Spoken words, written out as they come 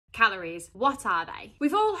Calories, what are they?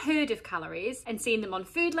 We've all heard of calories and seen them on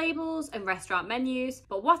food labels and restaurant menus,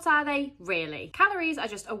 but what are they really? Calories are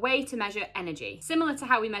just a way to measure energy, similar to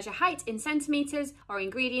how we measure height in centimetres or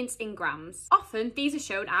ingredients in grams. Often these are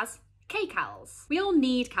shown as kcals. We all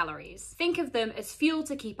need calories. Think of them as fuel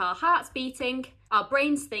to keep our hearts beating, our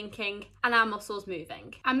brains thinking, and our muscles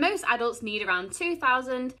moving. And most adults need around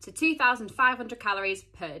 2,000 to 2,500 calories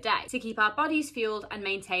per day to keep our bodies fueled and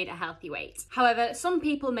maintain a healthy weight. However, some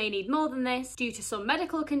people may need more than this due to some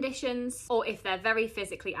medical conditions or if they're very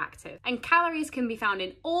physically active. And calories can be found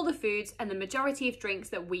in all the foods and the majority of drinks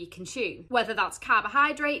that we consume, whether that's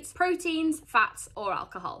carbohydrates, proteins, fats, or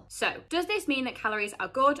alcohol. So, does this mean that calories are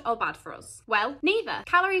good or bad for us? Well, neither.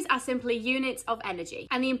 Calories are simply units of energy,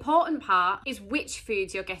 and the important part is which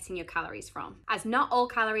foods you're getting your calories from, as not all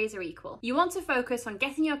calories are equal. You want to focus on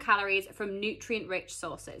getting your calories from nutrient-rich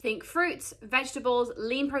sources. Think fruits, vegetables,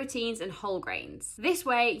 lean proteins, and whole grains. This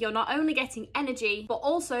way, you're not only getting energy, but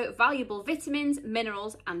also valuable vitamins,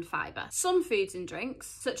 minerals, and fibre. Some foods and drinks,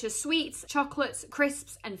 such as sweets, chocolates,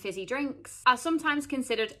 crisps, and fizzy drinks, are sometimes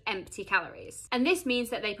considered empty calories. And this means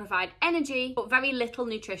that they provide energy, but very little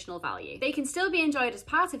nutritional value. They can still be enjoyed as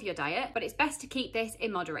part of your diet, but it's best to keep this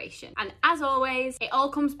in moderation. And as always, it all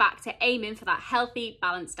comes back to aiming for that healthy,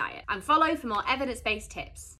 balanced diet. And follow for more evidence-based tips.